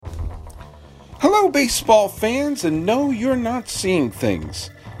Hello, baseball fans, and no, you're not seeing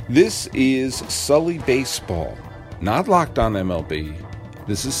things. This is Sully Baseball, not Locked On MLB.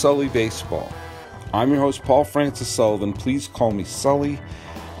 This is Sully Baseball. I'm your host, Paul Francis Sullivan. Please call me Sully.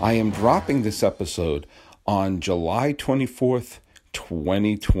 I am dropping this episode on July 24th,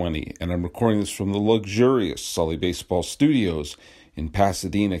 2020, and I'm recording this from the luxurious Sully Baseball Studios in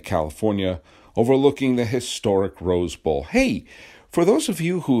Pasadena, California, overlooking the historic Rose Bowl. Hey, for those of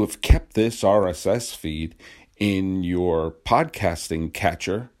you who have kept this RSS feed in your podcasting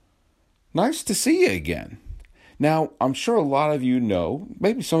catcher, nice to see you again. Now, I'm sure a lot of you know,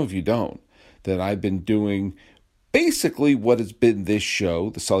 maybe some of you don't, that I've been doing basically what has been this show,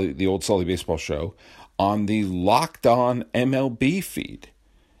 the old Sully Baseball show, on the Locked On MLB feed.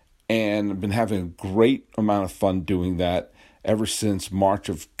 And I've been having a great amount of fun doing that ever since March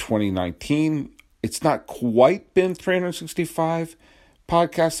of 2019. It's not quite been 365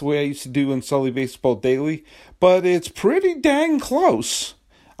 podcasts the way I used to do in Sully Baseball Daily, but it's pretty dang close.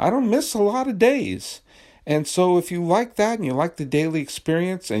 I don't miss a lot of days. And so if you like that and you like the daily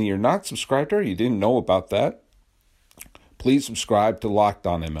experience and you're not subscribed or you didn't know about that, please subscribe to Locked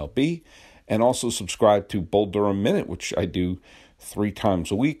On MLB and also subscribe to Bull Durham Minute, which I do 3 times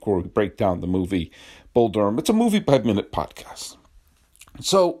a week, where we break down the movie Bull Durham. It's a movie by minute podcast.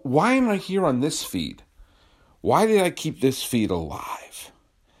 So why am I here on this feed? Why did I keep this feed alive?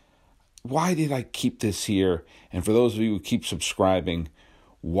 Why did I keep this here? And for those of you who keep subscribing,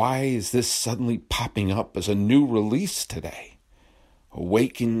 why is this suddenly popping up as a new release today?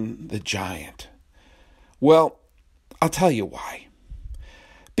 Awaken the Giant. Well, I'll tell you why.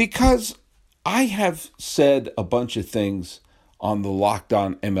 Because I have said a bunch of things on the Locked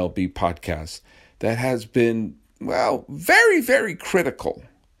On MLB podcast that has been, well, very, very critical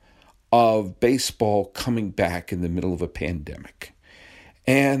of baseball coming back in the middle of a pandemic.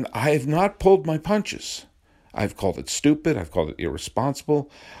 And I have not pulled my punches. I've called it stupid. I've called it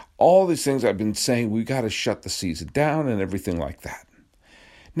irresponsible. All these things I've been saying, we got to shut the season down and everything like that.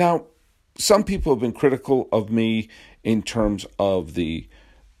 Now, some people have been critical of me in terms of the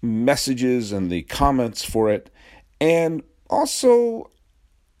messages and the comments for it. And also,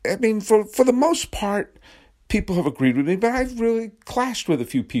 I mean, for the most part, people have agreed with me, but I've really clashed with a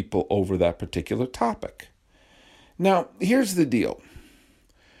few people over that particular topic. Now, here's the deal.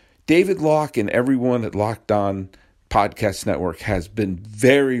 David Locke and everyone at Locked On Podcast Network has been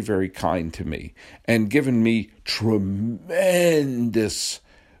very, very kind to me and given me tremendous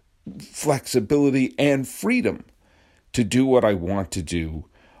flexibility and freedom to do what I want to do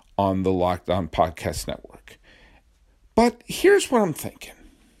on the Locked On Podcast Network. But here's what I'm thinking.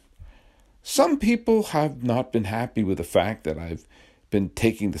 Some people have not been happy with the fact that I've been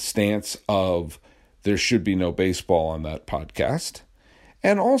taking the stance of there should be no baseball on that podcast.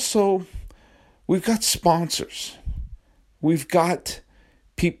 And also, we've got sponsors. We've got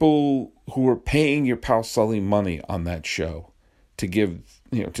people who are paying your pal Sully money on that show to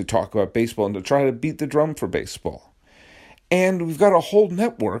to talk about baseball and to try to beat the drum for baseball. And we've got a whole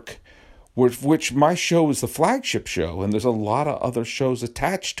network with which my show is the flagship show, and there's a lot of other shows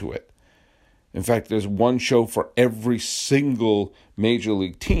attached to it. In fact, there's one show for every single major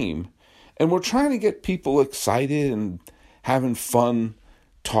league team. And we're trying to get people excited and having fun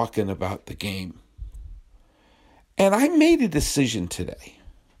talking about the game. And I made a decision today.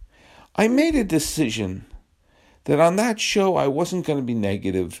 I made a decision that on that show I wasn't going to be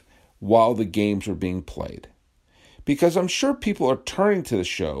negative while the games were being played. Because I'm sure people are turning to the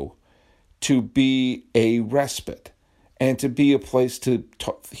show to be a respite and to be a place to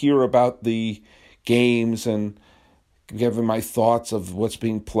hear about the games and give them my thoughts of what's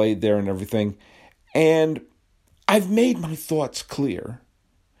being played there and everything. And I've made my thoughts clear.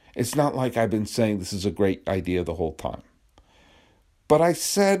 It's not like I've been saying this is a great idea the whole time. But I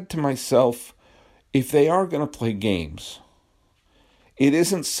said to myself, if they are going to play games, it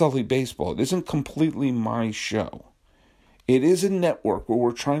isn't Sully Baseball. It isn't completely my show. It is a network where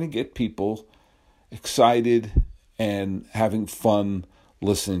we're trying to get people excited and having fun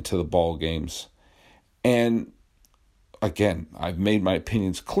listening to the ball games. And again, I've made my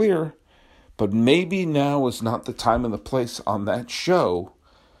opinions clear, but maybe now is not the time and the place on that show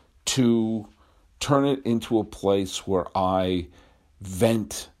to turn it into a place where I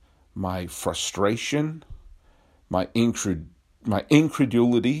vent my frustration, my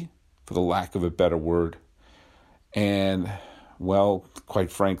incredulity, for the lack of a better word, and, well,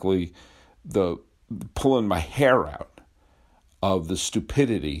 quite frankly, the pulling my hair out of the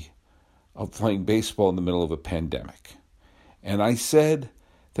stupidity of playing baseball in the middle of a pandemic. And I said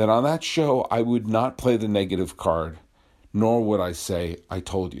that on that show, I would not play the negative card, nor would I say, I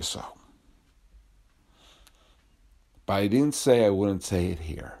told you so. but I didn't say I wouldn't say it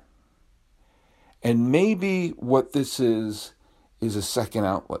here. And maybe what this is a second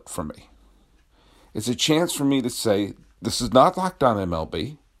outlet for me. It's a chance for me to say, this is not Locked On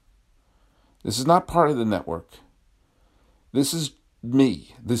MLB. This is not part of the network. This is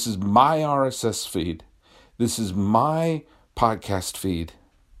me. This is my RSS feed. This is my podcast feed.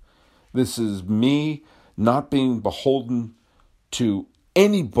 This is me not being beholden to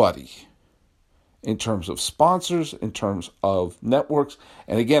anybody in terms of sponsors, in terms of networks.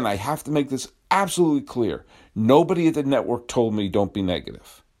 And again, I have to make this absolutely clear. Nobody at the network told me don't be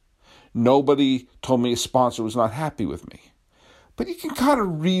negative. Nobody told me a sponsor was not happy with me. But you can kind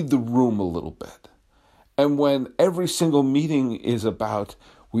of read the room a little bit. And when every single meeting is about,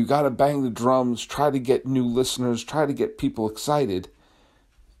 we've got to bang the drums, try to get new listeners, try to get people excited,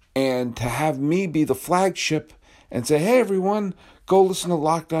 and to have me be the flagship and say, hey, everyone, go listen to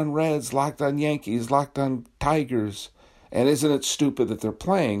Locked On Reds, Locked On Yankees, Locked On Tigers, and isn't it stupid that they're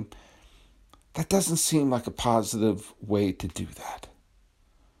playing? That doesn't seem like a positive way to do that.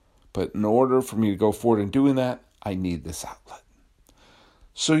 But in order for me to go forward in doing that, I need this outlet.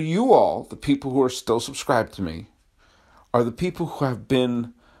 So you all, the people who are still subscribed to me, are the people who have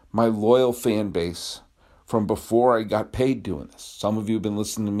been my loyal fan base from before I got paid doing this. Some of you have been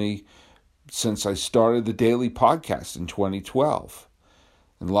listening to me since I started the daily podcast in 2012.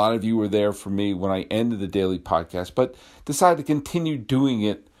 And a lot of you were there for me when I ended the daily podcast, but decided to continue doing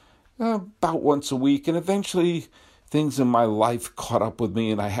it about once a week. And eventually things in my life caught up with me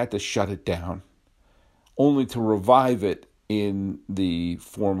and I had to shut it down, only to revive it in the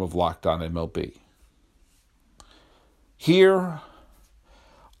form of Locked On MLB. Here,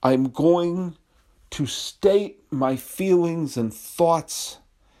 I'm going to state my feelings and thoughts,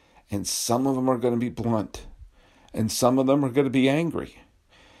 and some of them are going to be blunt, and some of them are going to be angry,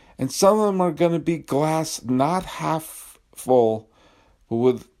 and some of them are going to be glass not half full, but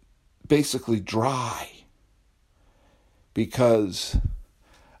with basically dry, because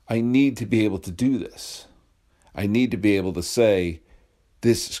I need to be able to do this. I need to be able to say,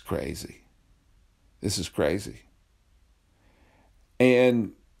 this is crazy. This is crazy.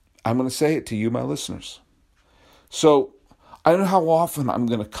 And I'm going to say it to you, my listeners. So I don't know how often I'm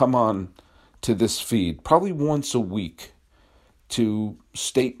going to come on to this feed, probably once a week, to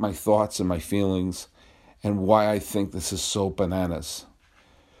state my thoughts and my feelings and why I think this is so bananas.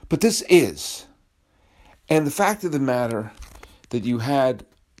 But this is. And the fact of the matter that you had,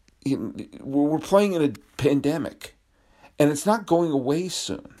 we're playing in a pandemic, and it's not going away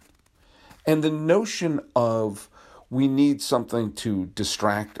soon. And the notion of we need something to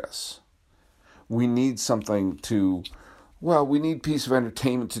distract us. We need something to, we need a piece of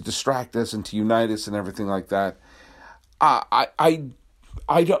entertainment to distract us and to unite us and everything like that. I'm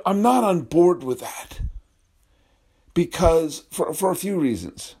not on board with that, because for a few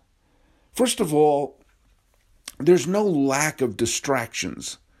reasons. First of all, there's no lack of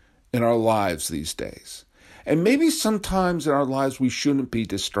distractions in our lives these days. And maybe sometimes in our lives we shouldn't be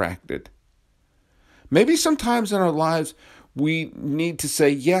distracted. Maybe sometimes in our lives we need to say,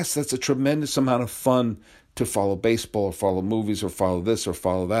 yes, that's a tremendous amount of fun to follow baseball or follow movies or follow this or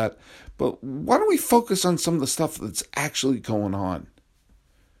follow that. But why don't we focus on some of the stuff that's actually going on?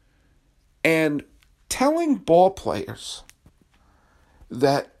 And telling ball players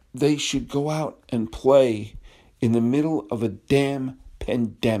that they should go out and play in the middle of a damn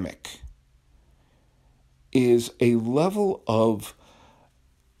pandemic is a level of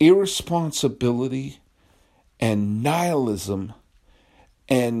irresponsibility and nihilism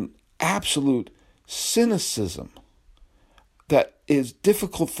and absolute cynicism that is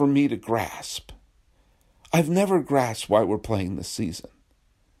difficult for me to grasp. I've never grasped why we're playing this season.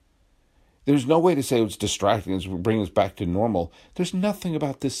 There's no way to say it's distracting us, bring us back to normal. There's nothing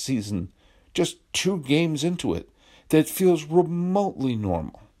about this season, just 2 games into it, that feels remotely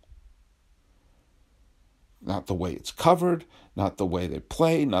normal. Not the way it's covered, not the way they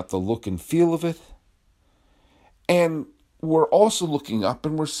play, not the look and feel of it. And we're also looking up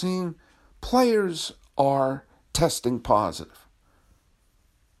and we're seeing players are testing positive.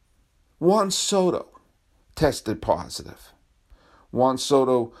 Juan Soto tested positive. Juan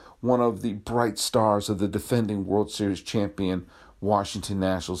Soto, one of the bright stars of the defending World Series champion Washington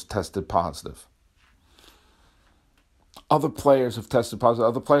Nationals, tested positive. Other players have tested positive.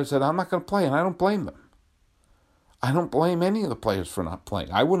 Other players said, I'm not going to play, and I don't blame them. I don't blame any of the players for not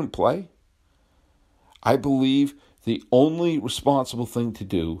playing. I wouldn't play. I believe the only responsible thing to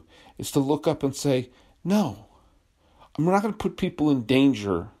do is to look up and say, no, I'm not going to put people in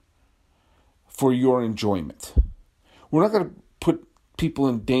danger for your enjoyment. We're not going to put people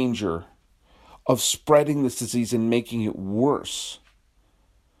in danger of spreading this disease and making it worse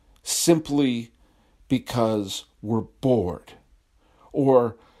simply because we're bored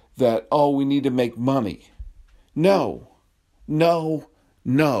or that, we need to make money. No.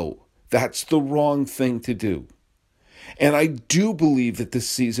 That's the wrong thing to do. And I do believe that this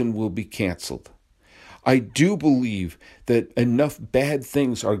season will be canceled. I do believe that enough bad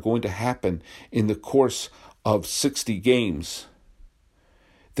things are going to happen in the course of 60 games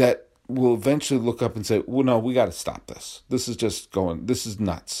that we'll eventually look up and say, well, no, we got to stop this. This is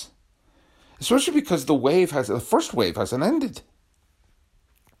nuts. Especially because the first wave hasn't ended.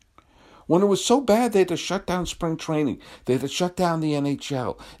 When it was so bad, they had to shut down spring training. They had to shut down the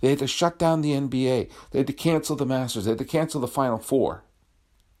NHL. They had to shut down the NBA. They had to cancel the Masters. They had to cancel the Final Four.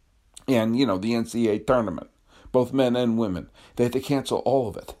 And, the NCAA tournament, both men and women. They had to cancel all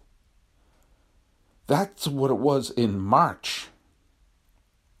of it. That's what it was in March.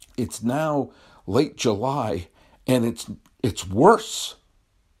 It's now late July, and it's worse.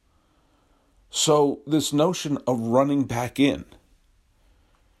 So this notion of running back in,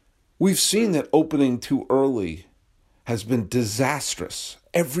 we've seen that opening too early has been disastrous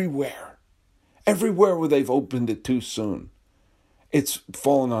everywhere. Everywhere where they've opened it too soon, it's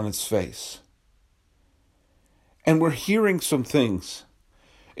fallen on its face. And we're hearing some things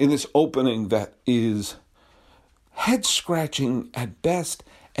in this opening that is head-scratching at best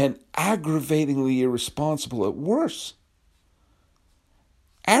and aggravatingly irresponsible at worst.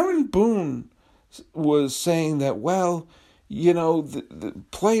 Aaron Boone was saying that, the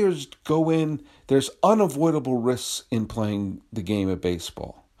players go in, there's unavoidable risks in playing the game of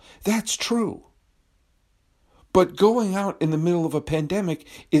baseball. That's true. But going out in the middle of a pandemic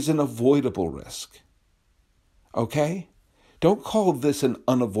is an avoidable risk. Okay? Don't call this an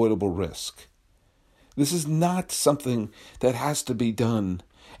unavoidable risk. This is not something that has to be done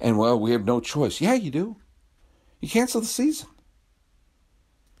and, we have no choice. Yeah, you do. You cancel the season.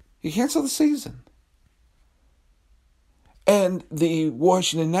 And the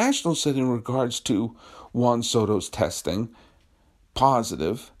Washington Nationals said in regards to Juan Soto's testing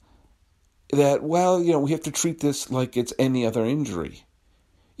positive that, we have to treat this like it's any other injury.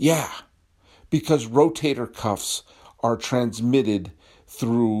 Yeah, because rotator cuffs are transmitted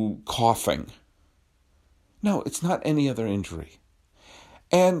through coughing. No, it's not any other injury.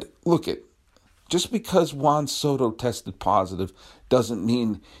 And just because Juan Soto tested positive doesn't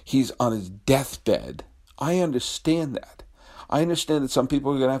mean he's on his deathbed. I understand that. I understand that some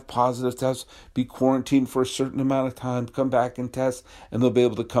people are going to have positive tests, be quarantined for a certain amount of time, come back and test, and they'll be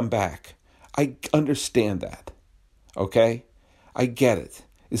able to come back. I understand that. Okay? I get it.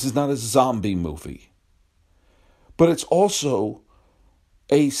 This is not a zombie movie. But it's also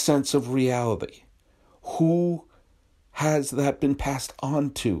a sense of reality. Who has that been passed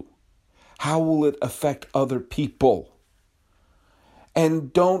on to? How will it affect other people?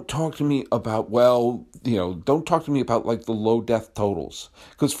 And don't talk to me about, don't talk to me about like the low death totals.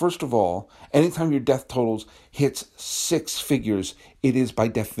 Because first of all, anytime your death totals hits 6 figures, it is by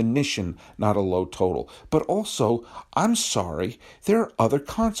definition not a low total. But also, I'm sorry, there are other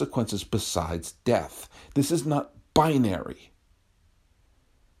consequences besides death. This is not binary.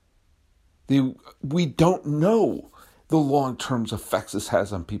 We don't know the long-term effects this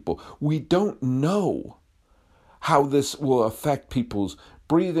has on people. We don't know how this will affect people's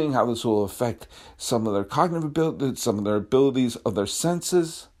breathing, how this will affect some of their cognitive abilities, some of their abilities of their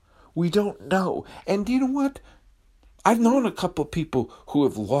senses. We don't know. And you know what? I've known a couple of people who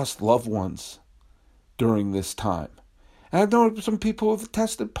have lost loved ones during this time. And I've known some people who have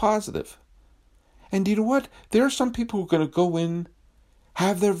tested positive. And you know what? There are some people who are going to go in,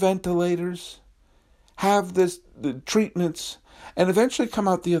 have their ventilators, have the treatments, and eventually come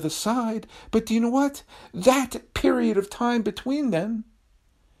out the other side. But do you know what? That period of time between them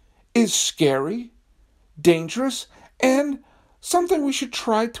is scary, dangerous, and something we should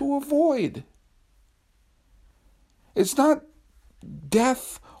try to avoid. It's not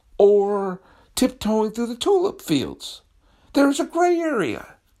death or tiptoeing through the tulip fields. There's a gray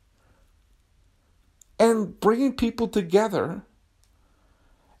area. And bringing people together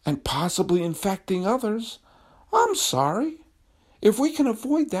and possibly infecting others, I'm sorry. If we can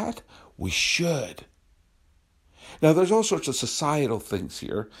avoid that, we should. Now, there's all sorts of societal things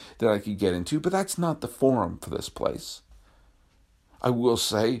here that I could get into, but that's not the forum for this place. I will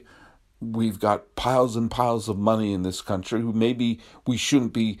say we've got piles and piles of money in this country who maybe we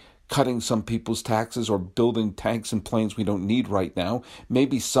shouldn't be cutting some people's taxes or building tanks and planes we don't need right now.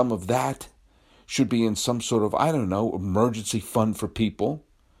 Maybe some of that should be in some sort of, emergency fund for people.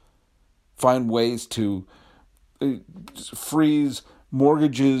 Find ways to freeze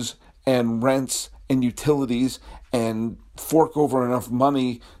mortgages and rents and utilities and fork over enough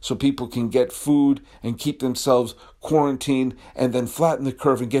money so people can get food and keep themselves quarantined and then flatten the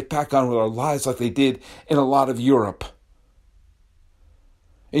curve and get back on with our lives like they did in a lot of Europe.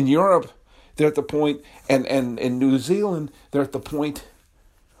 In Europe, they're at the point, and in New Zealand, they're at the point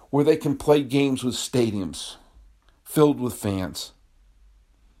where they can play games with stadiums filled with fans.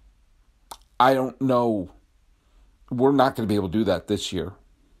 I don't know. We're not going to be able to do that this year.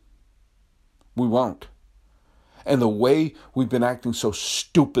 We won't. And the way we've been acting so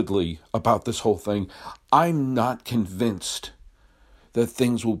stupidly about this whole thing, I'm not convinced that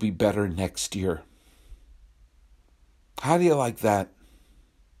things will be better next year. How do you like that?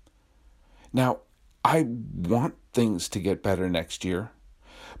 Now, I want things to get better next year,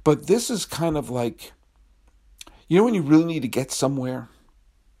 but this is kind of like, you know when you really need to get somewhere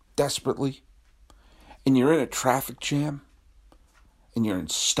desperately, and you're in a traffic jam, and you're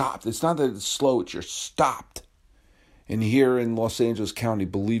stopped. It's not that it's slow, it's you're stopped. And here in Los Angeles County,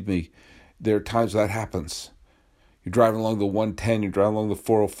 believe me, there are times that happens. You're driving along the 110, you're driving along the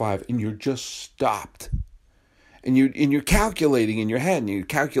 405, and you're just stopped. And you're calculating in your head, and you're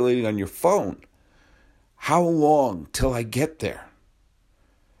calculating on your phone. How long till I get there?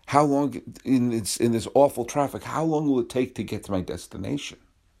 How long in this awful traffic? How long will it take to get to my destination?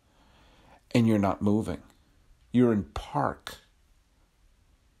 And you're not moving. You're in park.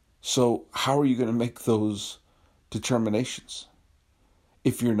 So how are you going to make those determinations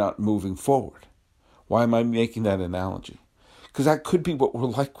if you're not moving forward? Why am I making that analogy? Because that could be what we're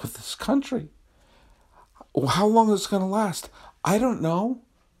like with this country. How long is it going to last? I don't know.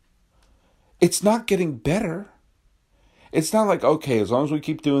 It's not getting better. It's not like, okay, as long as we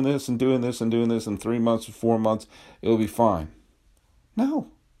keep doing this and doing this and doing this in 3 months or 4 months, it'll be fine. No.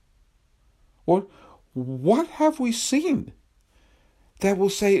 What have we seen that will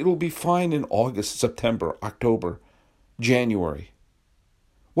say it'll be fine in August, September, October, January?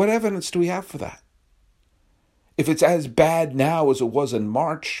 What evidence do we have for that? If it's as bad now as it was in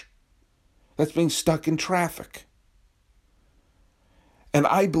March, that's being stuck in traffic. And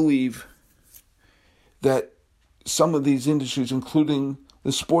I believe that some of these industries, including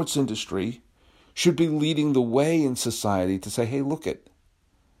the sports industry, should be leading the way in society to say, hey, look it,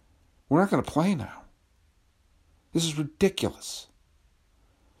 we're not going to play now. This is ridiculous.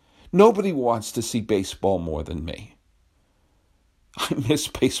 Nobody wants to see baseball more than me. I miss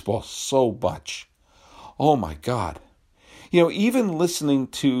baseball so much. Oh my God. You know, even listening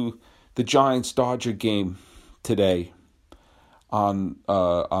to the Giants-Dodger game today on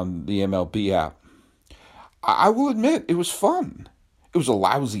the MLB app, I will admit it was fun. It was a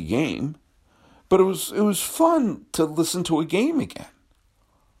lousy game, but it was fun to listen to a game again.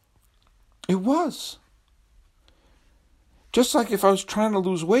 It was. Just like if I was trying to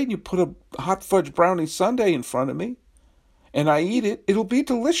lose weight and you put a hot fudge brownie sundae in front of me and I eat it, it'll be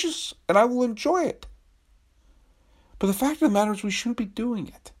delicious and I will enjoy it. But the fact of the matter is we shouldn't be doing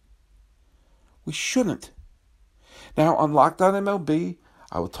it. We shouldn't. Now, on Locked On MLB,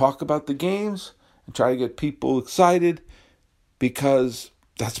 I will talk about the games and try to get people excited because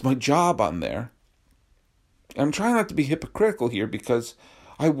that's my job on there. And I'm trying not to be hypocritical here because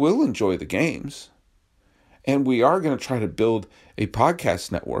I will enjoy the games. And we are going to try to build a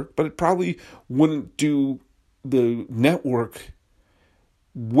podcast network, but it probably wouldn't do the network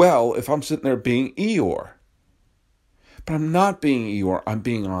well if I'm sitting there being Eeyore. But I'm not being Eeyore, I'm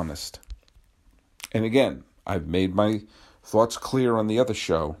being honest. And again, I've made my thoughts clear on the other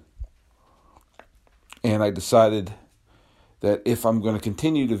show. And I decided that if I'm going to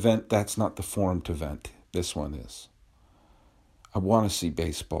continue to vent, that's not the forum to vent. This one is. I want to see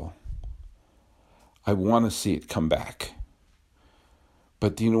baseball. I want to see it come back.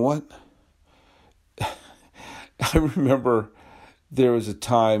 But do you know what? I remember there was a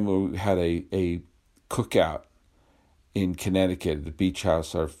time when we had a cookout in Connecticut, at the beach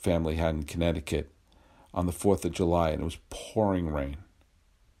house our family had in Connecticut on the 4th of July, and it was pouring rain.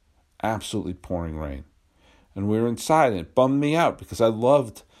 Absolutely pouring rain. And we were inside, and it bummed me out because I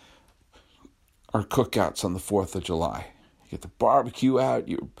loved our cookouts on the 4th of July. You get the barbecue out,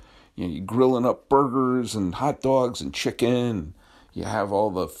 you're grilling up burgers and hot dogs and chicken. You have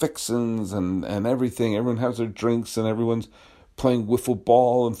all the fixins and everything. Everyone has their drinks and everyone's playing wiffle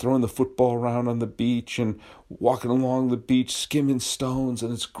ball and throwing the football around on the beach and walking along the beach, skimming stones,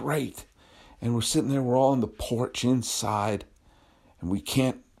 and it's great. And we're sitting there, we're all on the porch inside, and we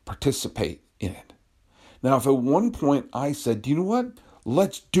can't participate in it. Now, if at one point I said, do you know what?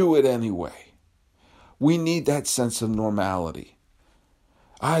 Let's do it anyway. We need that sense of normality.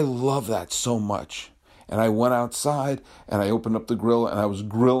 I love that so much. And I went outside and I opened up the grill and I was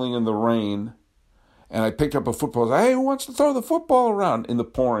grilling in the rain. And I picked up a football. I said, hey, who wants to throw the football around in the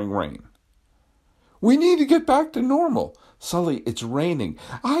pouring rain? We need to get back to normal. Sully, it's raining.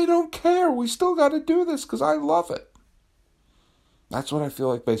 I don't care. We still got to do this because I love it. That's what I feel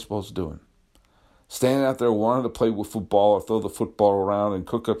like baseball's doing. Standing out there wanting to play with football or throw the football around and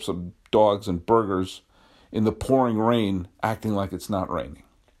cook up some dogs and burgers in the pouring rain, acting like it's not raining.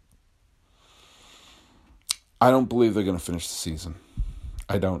 I don't believe they're going to finish the season.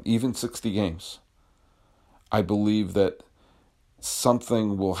 I don't. Even 60 games. I believe that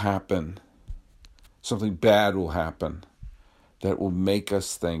something will happen, something bad will happen that will make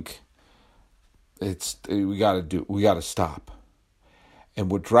us think we got to stop.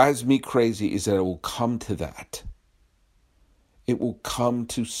 And what drives me crazy is that it will come to that. It will come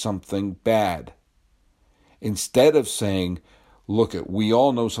to something bad. Instead of saying, look, we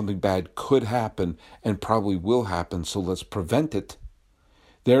all know something bad could happen and probably will happen, so let's prevent it.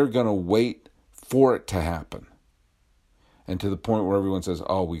 They're going to wait for it to happen. And to the point where everyone says,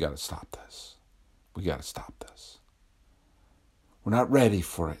 oh, we got to stop this. We got to stop this. We're not ready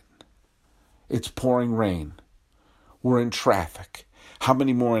for it. It's pouring rain. We're in traffic. How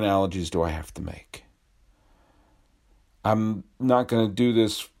many more analogies do I have to make? I'm not going to do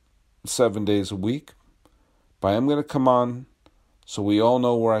this 7 days a week, but I am going to come on so we all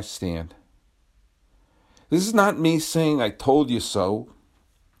know where I stand. This is not me saying I told you so.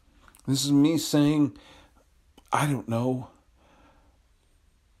 This is me saying, I don't know.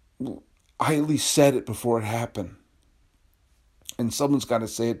 I at least said it before it happened. And someone's got to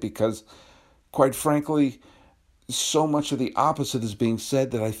say it because, quite frankly, so much of the opposite is being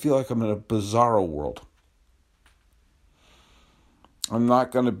said that I feel like I'm in a bizarro world. I'm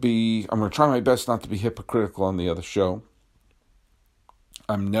going to try my best not to be hypocritical on the other show.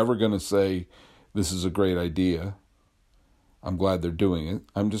 I'm never going to say this is a great idea. I'm glad they're doing it.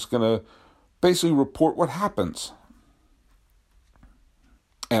 I'm just going to basically report what happens.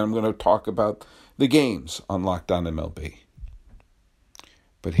 And I'm going to talk about the games on Locked On MLB.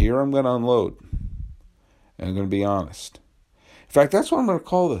 But here I'm going to unload. And I'm going to be honest. In fact, that's what I'm going to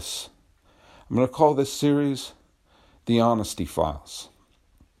call this. I'm going to call this series The Honesty Files.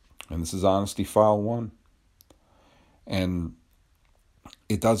 And this is Honesty File 1. And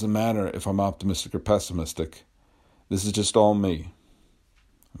it doesn't matter if I'm optimistic or pessimistic. This is just all me.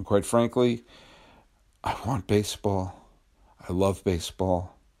 And quite frankly, I want baseball. I love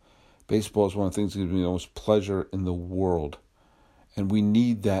baseball. Baseball is one of the things that gives me the most pleasure in the world. And we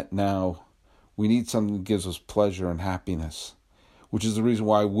need that now. We need something that gives us pleasure and happiness, which is the reason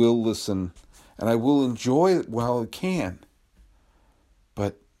why I will listen and I will enjoy it while I can.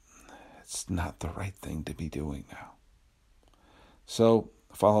 But it's not the right thing to be doing now. So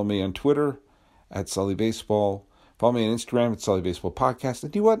follow me on Twitter at Sully Baseball. Follow me on Instagram at Sully Baseball Podcast.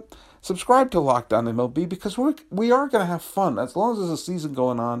 And do what? Subscribe to Locked On MLB because we are going to have fun. As long as there's a season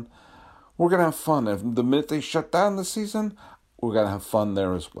going on, we're going to have fun. If the minute they shut down the season, we're going to have fun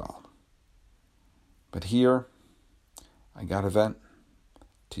there as well. But here, I got to vent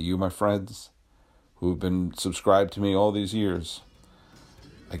to you, my friends, who have been subscribed to me all these years.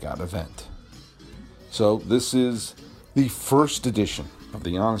 I got to vent. So this is the first edition of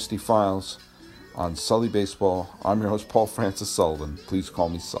the Honesty Files on Sully Baseball. I'm your host, Paul Francis Sullivan. Please call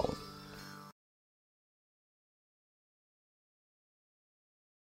me Sully.